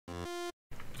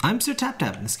I'm Sir Tap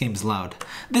Tap, and this game is loud.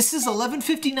 This is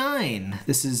 1159.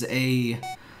 This is a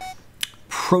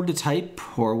prototype,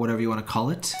 or whatever you want to call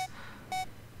it.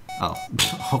 Oh,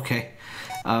 okay.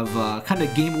 Of kind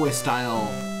of Game Boy style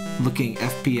looking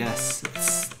FPS.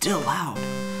 It's still loud.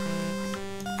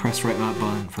 Press right mouse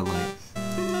button for light.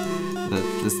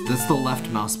 That's the left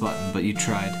mouse button, but you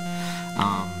tried.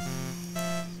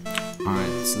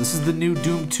 Alright, so this is the new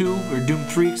Doom 2 or Doom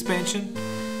 3 expansion.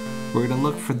 We're gonna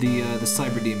look for the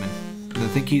Cyber Demon. I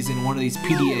think he's in one of these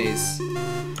PDAs.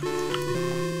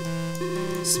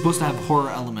 It's supposed to have horror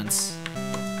elements,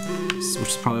 which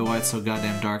is probably why it's so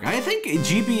goddamn dark. I think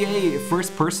GBA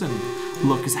first person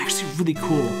look is actually really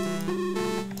cool.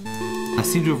 I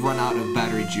seem to have run out of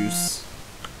battery juice.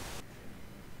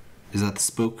 Is that the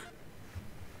spook?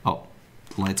 Oh,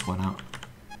 the lights went out.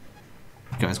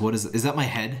 Guys, what is it? Is that my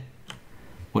head?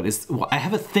 What is... Well, I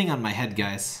have a thing on my head,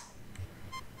 guys.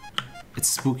 It's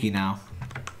spooky now.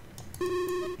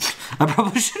 I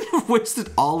probably shouldn't have wasted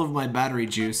all of my battery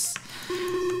juice,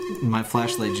 my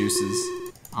flashlight juices,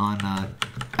 on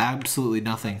absolutely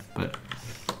nothing, but...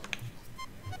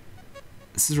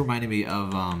 This is reminding me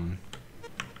of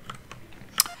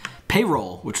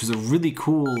Payroll, which was a really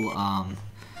cool...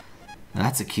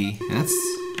 That's a key. That's...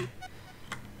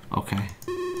 Okay.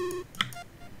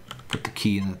 Put the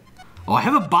key in it. Oh, I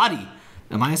have a body!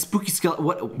 Am I a spooky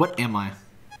skeleton? What am I?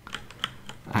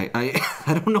 I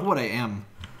don't know what I am.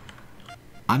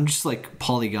 I'm just like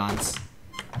polygons.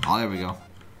 Oh, there we go.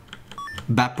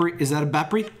 Battery? Is that a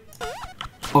battery?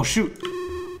 Oh, shoot.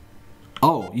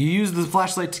 Oh, you use the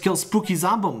flashlight to kill spooky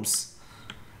zombies.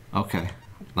 Okay,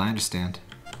 I understand.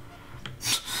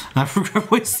 I regret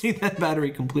wasting that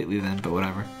battery completely then, but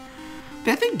whatever.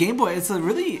 But I think Game Boy, it's a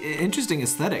really interesting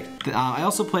aesthetic. I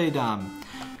also played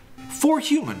For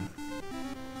Human.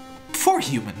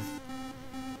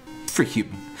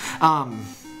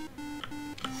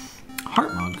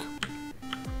 Heart Mug.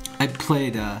 I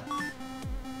played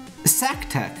Sack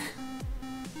Tech.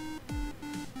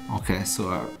 Okay,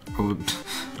 so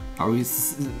are we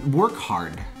work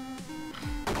hard?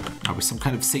 Are we some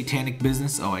kind of satanic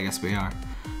business? Oh, I guess we are.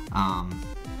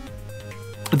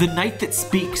 The Night That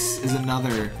Speaks is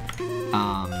another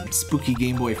spooky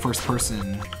Game Boy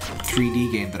first-person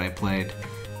 3D game that I played.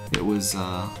 It was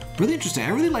really interesting. I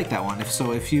really like that one.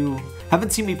 If you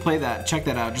haven't seen me play that, check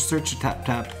that out. Just search Tap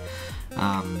Tap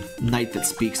Night That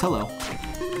Speaks. Hello.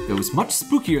 It was much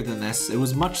spookier than this. It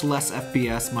was much less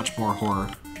FPS, much more horror.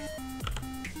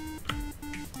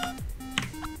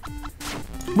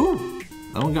 Woo!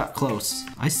 That one got close.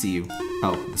 I see you.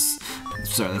 Oh,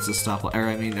 sorry, that's a stoplight. Or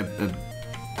I mean a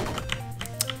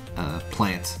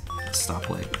plant.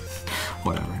 Stoplight.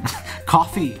 Whatever.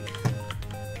 Coffee.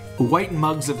 White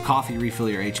mugs of coffee refill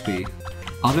your HP.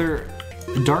 Other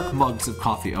dark mugs of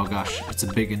coffee. Oh gosh, it's a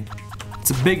biggin. It's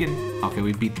a biggin. Okay,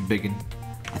 we beat the biggin.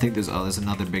 I think there's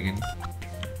another biggin.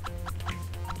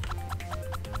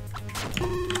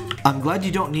 I'm glad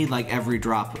you don't need like every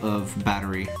drop of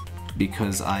battery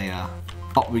because oh,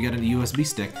 we got a USB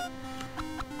stick.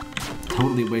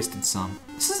 Totally wasted some.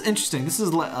 This is interesting. This is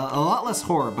a lot less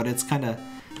horror, but it's a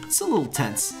little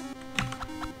tense.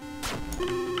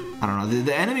 I don't know.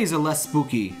 The enemies are less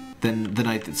spooky than The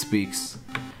Night That Speaks.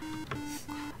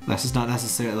 That's just not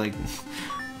necessarily like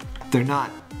they're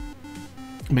not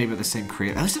maybe the same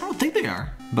creator. At least I don't think they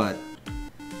are. But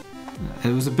it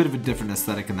was a bit of a different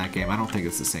aesthetic in that game. I don't think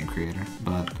it's the same creator,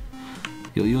 but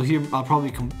you'll hear. I'll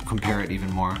probably compare it even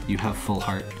more. You Have Full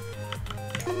Heart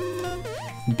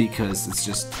because it's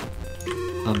just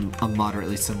a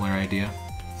moderately similar idea.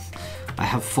 I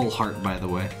have full heart, by the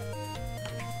way.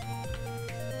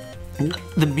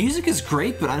 The music is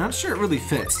great, but I'm not sure it really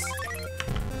fits.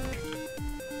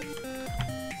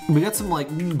 We got some like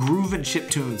groove and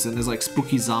chiptunes, and there's like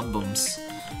spooky zombies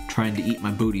trying to eat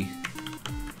my booty.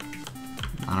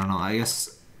 I don't know, I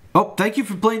guess... Oh, thank you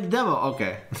for playing the demo.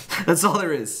 Okay, that's all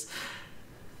there is.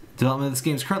 Development of this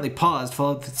game is currently paused.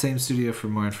 Follow the same studio for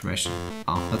more information.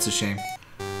 Oh, that's a shame.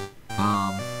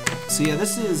 So yeah,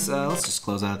 this is... let's just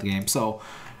close out of the game. So,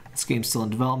 this game's still in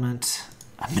development.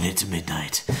 A minute to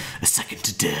midnight, a second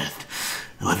to death.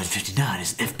 1159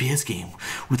 is an FPS game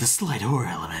with a slight horror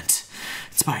element,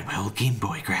 inspired by old Game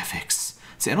Boy graphics.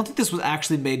 See, I don't think this was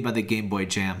actually made by the Game Boy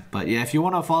Jam, but yeah, if you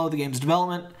want to follow the game's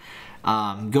development,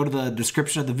 go to the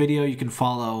description of the video. You can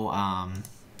follow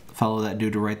that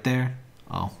dude right there.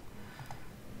 Oh,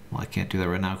 well, I can't do that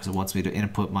right now because it wants me to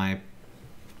input my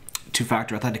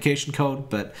two-factor authentication code,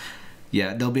 but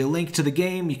yeah, there'll be a link to the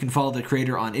game. You can follow the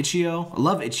creator on Itch.io. I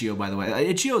love Itch.io, by the way.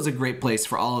 Itch.io is a great place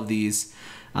for all of these,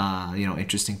 you know,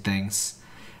 interesting things.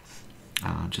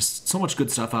 Just so much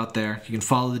good stuff out there. You can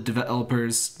follow the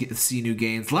developers, get to see new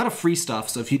games. A lot of free stuff,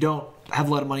 so if you don't have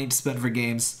a lot of money to spend for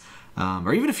games,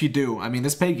 or even if you do, I mean,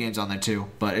 there's paid games on there too,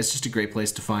 but it's just a great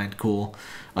place to find cool,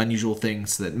 unusual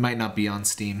things that might not be on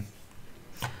Steam.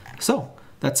 So,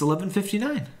 that's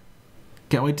 11.59.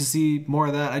 Can't wait to see more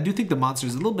of that. I do think the monster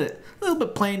is a little bit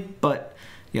plain, but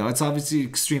it's obviously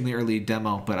extremely early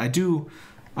demo, but I do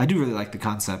really like the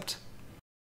concept.